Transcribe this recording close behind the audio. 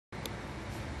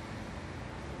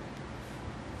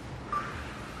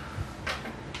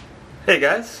Hey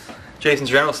guys, Jason's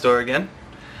General Store again.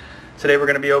 Today we're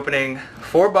going to be opening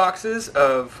 4 boxes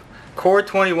of Core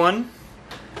 21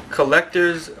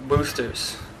 Collector's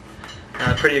Boosters.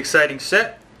 Pretty exciting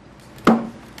set.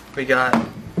 We got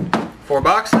 4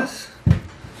 boxes.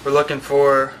 We're looking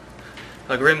for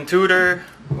a Grim Tutor,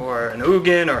 or an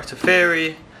Ugin, or a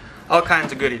Teferi, all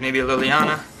kinds of goodies, maybe a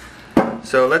Liliana.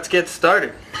 So let's get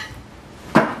started.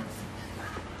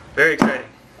 Very exciting.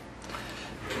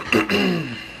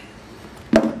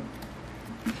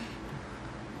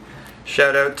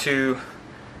 Shout out to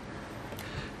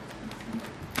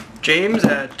James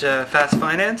at Fast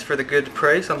Finance for the good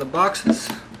price on the boxes.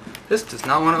 This does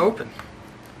not want to open.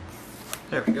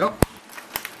 There we go.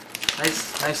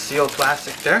 Nice sealed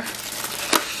plastic there.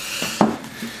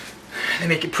 They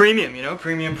make it premium, you know,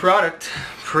 premium product,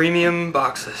 premium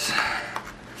boxes.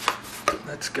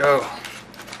 Let's go.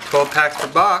 12 packs per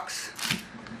box,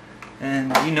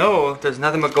 and you know there's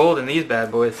nothing but gold in these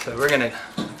bad boys. So we're gonna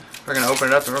open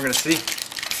it up and we're gonna see.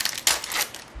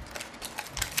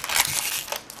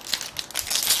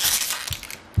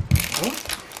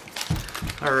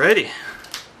 Alrighty.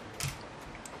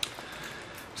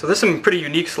 So there's some pretty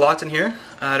unique slots in here.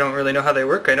 I don't really know how they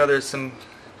work. I know there's some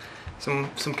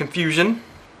confusion,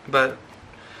 but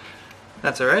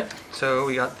that's alright. So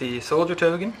we got the Soldier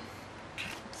Token,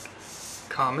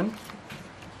 common,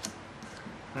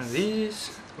 one of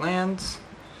these, lands,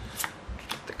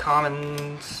 the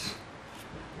commons,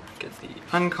 get the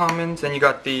uncommons, then you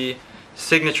got the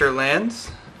signature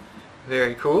lands,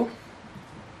 very cool.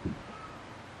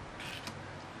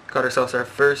 Got ourselves our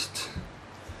first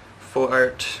full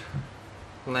art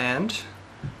land,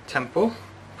 temple.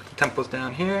 Put the temples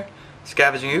down here.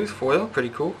 Scavenging Ooze, foil, pretty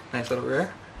cool, nice little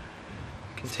rare.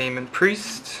 Containment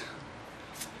Priest,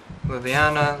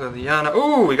 Liliana.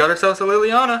 Ooh, we got ourselves a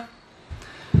Liliana.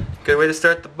 Good way to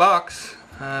start the box.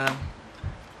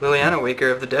 Liliana, Waker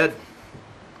of the Dead.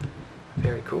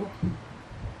 Very cool.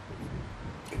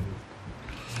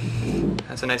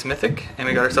 That's a nice mythic. And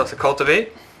we got ourselves a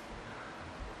Cultivate.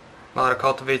 A lot of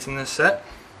Cultivates in this set.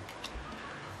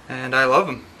 And I love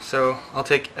them, so I'll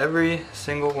take every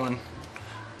single one.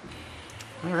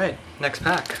 Alright, next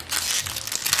pack.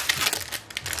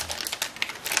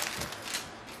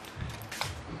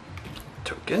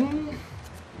 Token.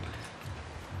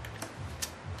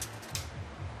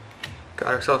 Got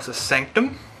ourselves a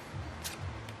Sanctum.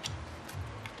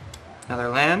 Another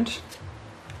land.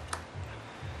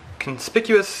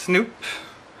 Conspicuous Snoop.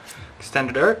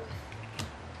 Extended Art.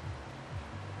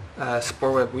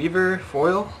 Sporeweb Weaver,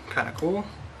 foil, kinda cool.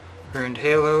 Ruined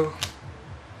Halo.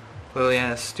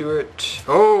 Liliana Stewart.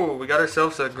 Oh, we got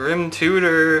ourselves a Grim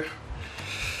Tutor.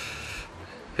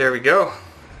 There we go.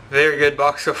 Very good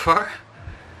box so far.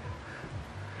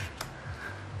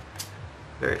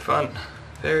 Very fun.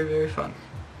 Very fun.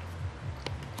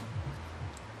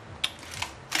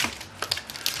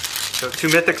 So 2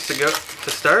 mythics to go to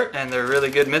start, and they're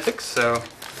really good mythics, so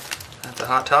that's a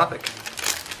hot topic.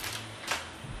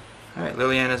 Alright,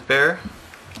 Liliana's Bear.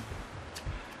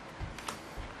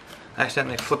 I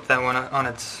accidentally flipped that one on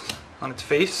its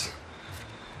face.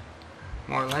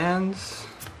 More lands.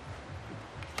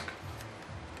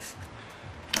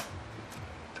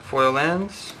 The foil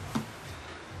lands.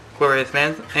 Glorious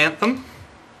Anthem.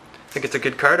 I think it's a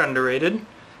good card, underrated.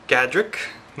 Gadrick,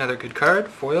 another good card,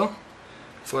 foil.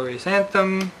 Glorious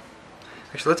Anthem.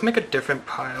 Actually, let's make a different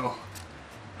pile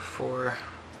for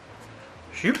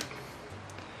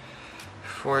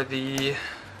for the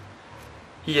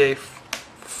EA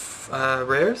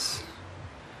rares.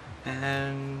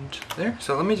 And there.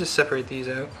 So let me just separate these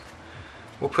out.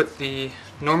 We'll put the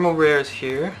normal rares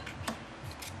here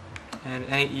and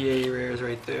any EA rares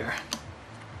right there.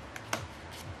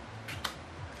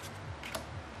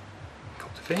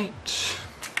 Cultivate.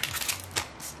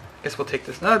 Guess we'll take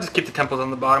this. No, just keep the temples on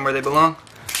the bottom where they belong.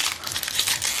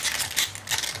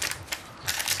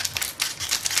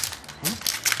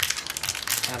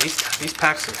 Now these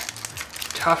packs are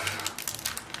tough.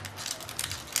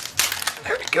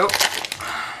 There we go.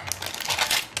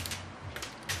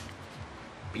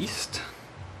 Beast.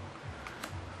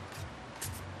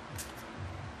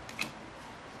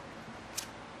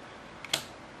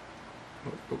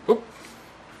 Let me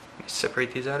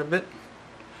separate these out a bit.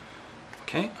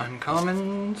 Okay,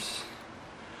 uncommons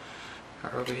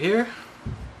are over here.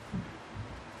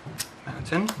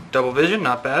 Mountain. Double Vision,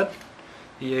 not bad.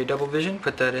 EA Double Vision,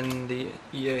 put that in the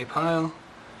EA pile.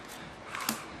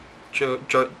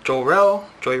 Joyrel,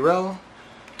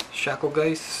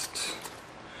 Shacklegeist,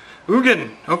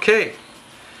 Ugin. Okay,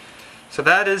 so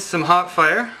that is some hot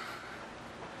fire.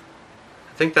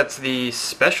 I think that's the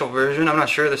special version. I'm not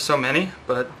sure, there's so many,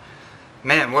 but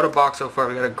Man, what a box so far.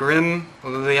 We got a Grim,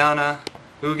 Liliana,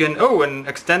 Ugin. Oh, an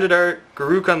Extended Art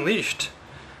Garruk Unleashed.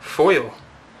 Foil.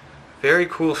 Very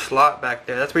cool slot back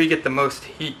there. That's where you get the most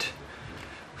heat.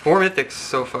 4 mythics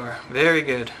so far. Very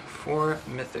good. 4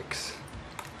 mythics.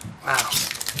 Wow.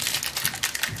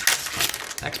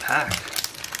 Next pack.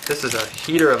 This is a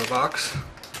heater of a box.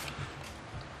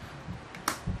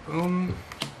 Boom.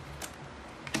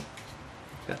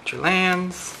 Got your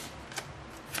lands.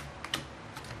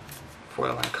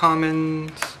 Foil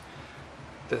uncommons.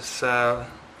 This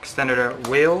Extended Art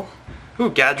Whale. Ooh,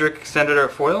 Gadrick Extended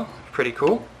Art Foil. Pretty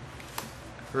cool.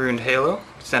 Ruined Halo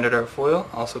Extended Art Foil.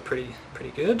 Also pretty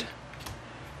good.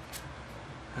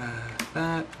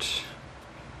 That.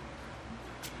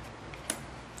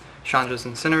 Chandra's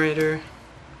Incinerator.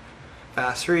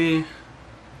 Basri.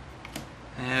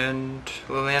 And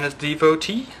Liliana's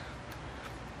Devotee.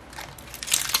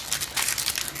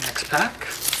 Next pack.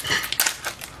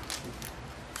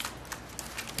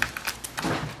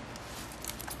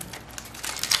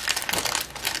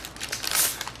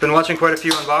 Been watching quite a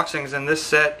few unboxings, and this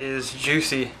set is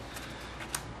juicy.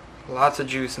 Lots of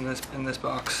juice in this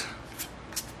box.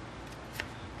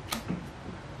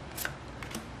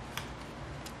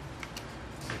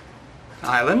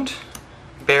 Island,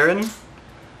 Baron,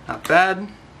 not bad.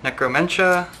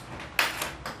 Necromentia.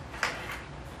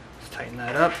 Let's tighten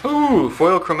that up. Ooh,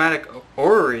 foil chromatic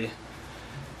orrery.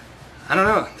 I don't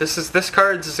know. This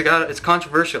card it's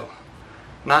controversial.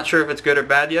 Not sure if it's good or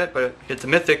bad yet, but it's a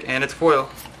mythic and it's foil.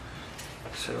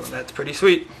 So that's pretty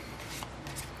sweet.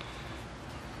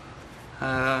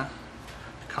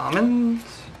 Commons,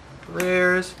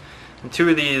 rares, and 2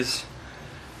 of these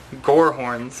gore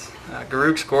horns,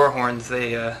 Garruk's gore horns.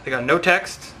 They got no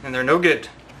text and they're no good.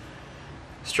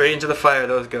 Straight into the fire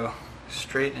those go.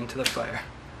 Straight into the fire.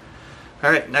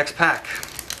 Alright, next pack.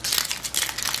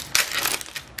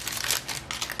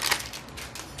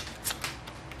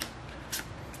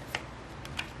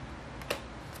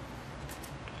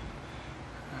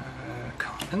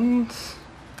 Commons.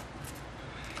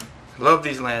 Love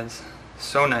these lands.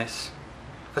 So nice.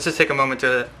 Let's just take a moment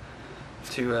to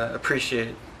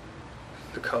appreciate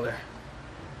the color,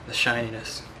 the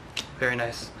shininess. Very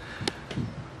nice.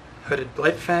 Hooded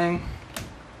Blightfang.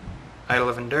 Idol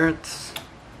of Endurance.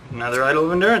 Another Idol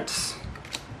of Endurance.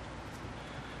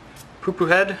 Poo Poo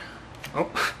Head. Oh,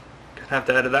 gonna have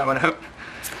to edit that one out.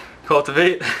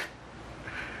 Cultivate.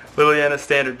 Liliana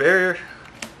Standard Barrier.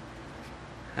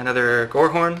 Another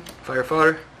Gorehorn, Fire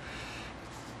Fodder.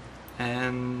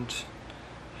 And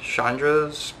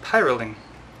Chandra's Pyroling.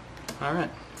 Alright,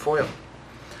 foil.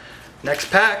 Next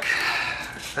pack.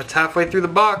 That's halfway through the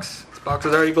box. This box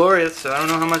is already glorious, so I don't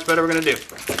know how much better we're going to do.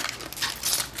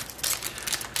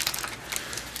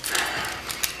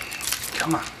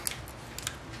 Come on.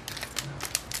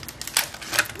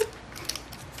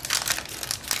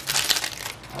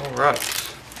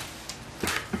 Alright.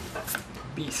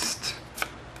 Beast.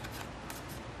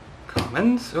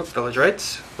 Commons. Oh, Village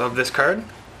Rites. Love this card.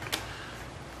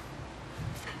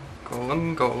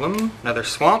 Golem. Another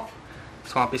Swamp.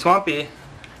 Swampy.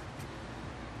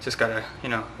 Just gotta,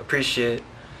 appreciate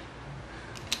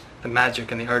the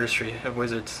magic and the artistry of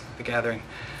Wizards, the Gathering.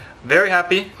 Very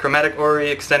happy. Chromatic Orrery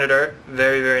Extended Art.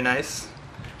 Very, very nice.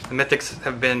 The mythics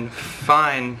have been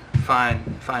fine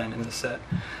in this set.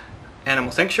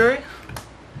 Animal Sanctuary.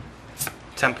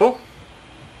 Temple.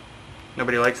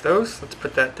 Nobody likes those. Let's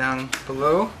put that down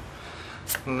below.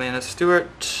 Lana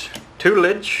Stewart.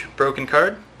 Tutelage. Broken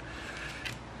card.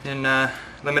 In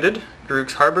limited.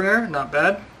 Garruk's Harbinger. Not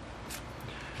bad.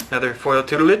 Another foil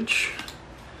Tutelage.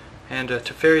 And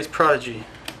Teferi's Prodigy.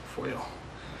 Foil.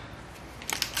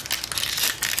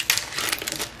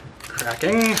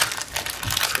 Cracking.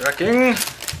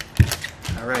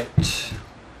 Alright.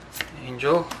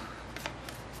 Angel.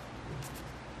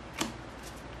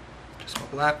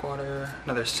 Blackwater,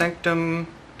 another Sanctum.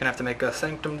 Gonna have to make a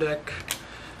Sanctum deck.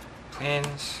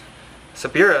 Plains.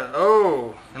 Sabira.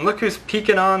 Oh, and look who's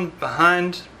peeking on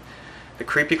behind the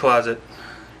creepy closet.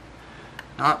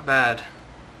 Not bad.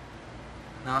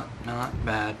 Not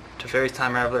bad. Teferi's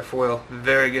Time Raveler foil.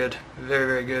 Very good.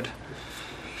 Very good.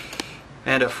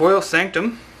 And a foil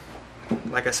Sanctum.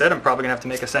 Like I said, I'm probably gonna have to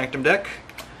make a Sanctum deck.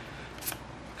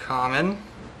 Common.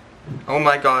 Oh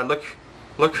my God!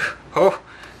 Look! Oh.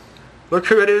 Look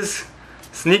who it is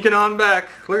sneaking on back.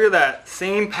 Look at that.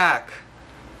 Same pack.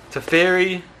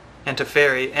 Teferi and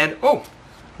Teferi. And a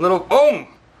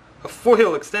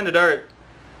foil Extended Art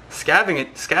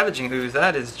Scavenging Ooze.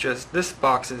 That is just, this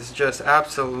box is just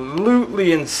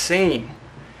absolutely insane.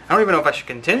 I don't even know if I should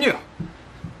continue.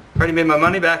 Already made my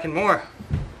money back and more.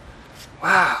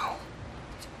 Wow.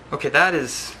 Okay, that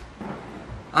is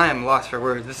I am lost for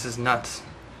words. This is nuts.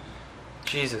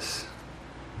 Jesus.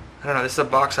 I don't know, this is a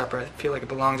box upper. I feel like it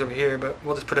belongs over here, but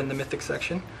we'll just put it in the mythic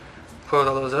section. Close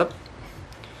all those up.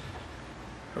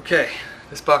 Okay,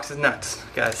 this box is nuts,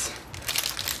 guys.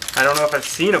 I don't know if I've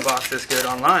seen a box this good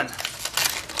online.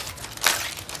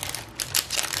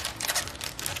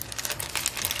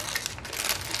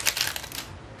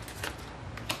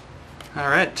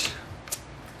 Alright.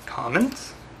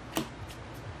 Commons.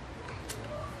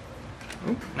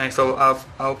 Ooh, nice little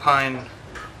Alpine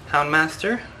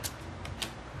Houndmaster.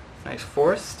 Nice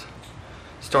Forest.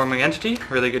 Storming Entity,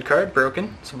 really good card.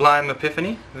 Broken. Sublime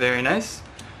Epiphany, very nice.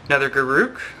 Another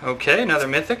Garruk, okay, another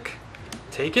Mythic.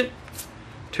 Take it.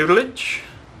 Tutelage.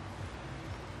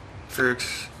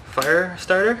 Garruk's Fire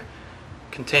Starter.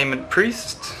 Containment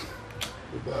Priest.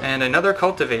 And another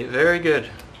Cultivate, very good.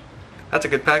 That's a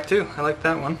good pack too, I like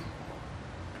that one.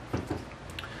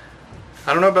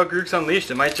 I don't know about Garruk's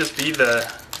Unleashed, it might just be the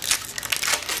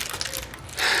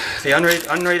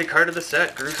unrated card of the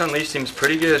set. Garruk's Unleashed seems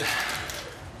pretty good.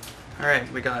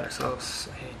 Alright, we got ourselves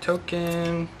a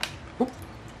token. Whoop.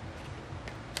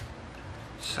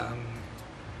 Some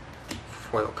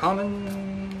foil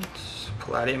commons.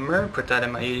 Palladium Mer, put that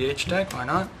in my EDH deck, why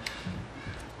not?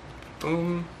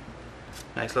 Boom.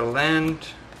 Nice little land.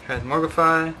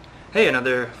 Transmogrify. Hey,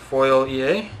 another foil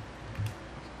EA.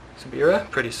 Sabira,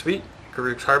 pretty sweet.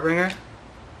 Garruk's Harbinger. Did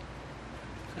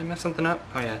I mess something up?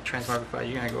 Oh yeah, Transmogrify,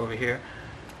 you're gonna go over here.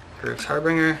 Garruk's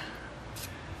Harbinger.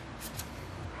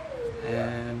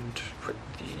 And put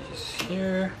these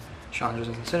here. Chandra's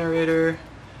Incinerator.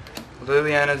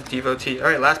 Liliana's Devotee.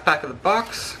 Alright, last pack of the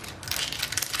box.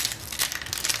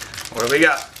 What do we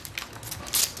got?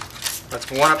 Let's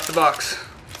one up the box.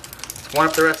 Let's one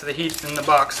up the rest of the heat in the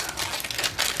box.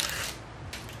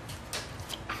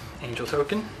 Angel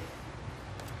token.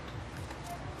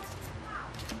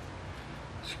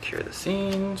 Secure the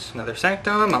Scenes. Another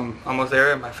Sanctum. I'm almost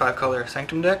there in my 5-color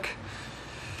Sanctum deck.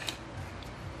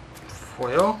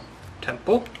 Foil.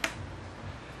 Temple.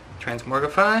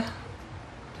 Transmogrify.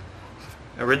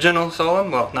 Original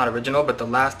Solemn. Well, not original, but the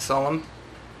last Solemn.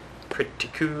 Pretty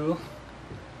cool.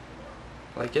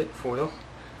 Like it. Foil.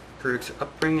 Garruk's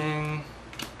Upbringing.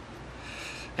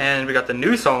 And we got the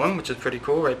new Solemn, which is pretty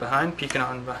cool, right behind, peeking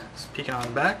on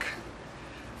back.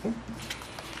 Ooh.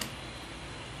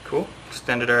 Cool.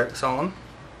 Extended Art Solemn.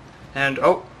 And,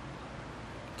 oh,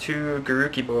 2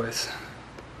 Garruki boys.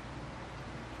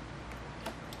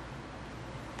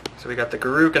 So we got the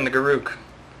Garruk and the Garruk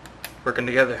working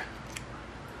together.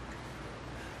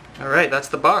 Alright, that's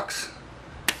the box.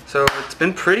 So it's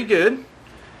been pretty good.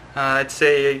 I'd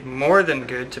say more than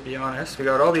good, to be honest. We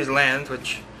got all these lands,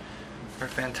 which are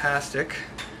fantastic.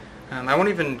 I won't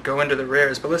even go into the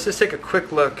rares, but let's just take a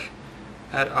quick look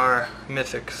at our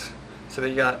mythics. So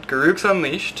we got Garruk's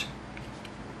Unleashed,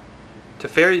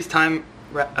 Teferi's Time,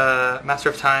 Master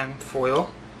of Time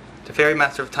foil, Teferi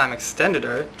Master of Time Extended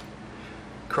Art,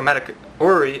 Chromatic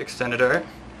Ori Extended Art,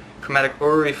 Chromatic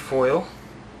Ori foil,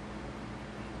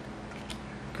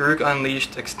 Garruk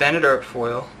Unleashed Extended Art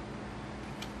foil.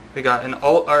 We got an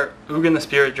alt art Ugin the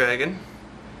Spirit Dragon,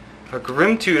 a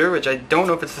Grim Tutor, which I don't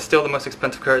know if it's still the most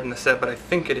expensive card in the set, but I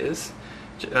think it is.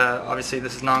 Obviously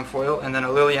this is non-foil, and then a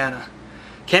Liliana.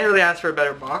 Can't really ask for a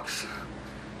better box.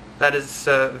 That is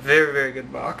a very, very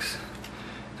good box.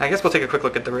 I guess we'll take a quick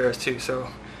look at the rares too. So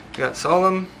we got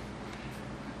Solemn,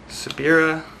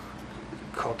 Sabira,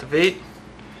 Cultivate,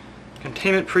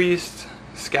 Containment Priest,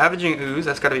 Scavenging Ooze,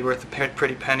 that's got to be worth a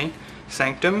pretty penny,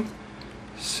 Sanctum,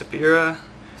 Sabira,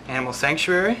 Animal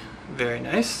Sanctuary, very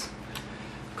nice.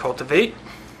 Cultivate,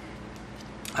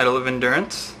 Idol of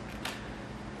Endurance,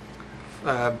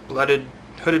 Hooded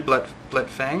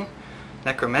Bloodfang,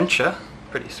 Necromentia,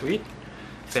 pretty sweet.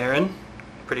 Baron,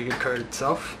 pretty good card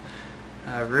itself.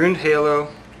 Ruined Halo,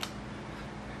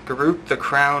 Garruk the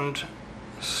Crowned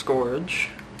Scourge,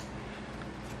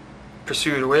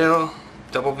 Pursued Whale,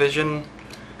 Double Vision,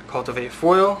 Cultivate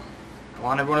Foil. I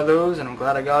wanted one of those and I'm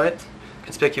glad I got it.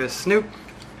 Conspicuous Snoop,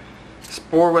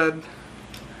 Spore Web,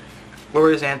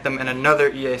 Glorious Anthem, and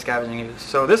another EA Scavenging Ooze.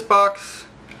 So this box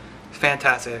is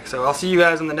fantastic. So I'll see you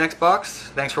guys in the next box.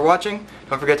 Thanks for watching.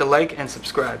 Don't forget to like and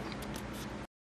subscribe.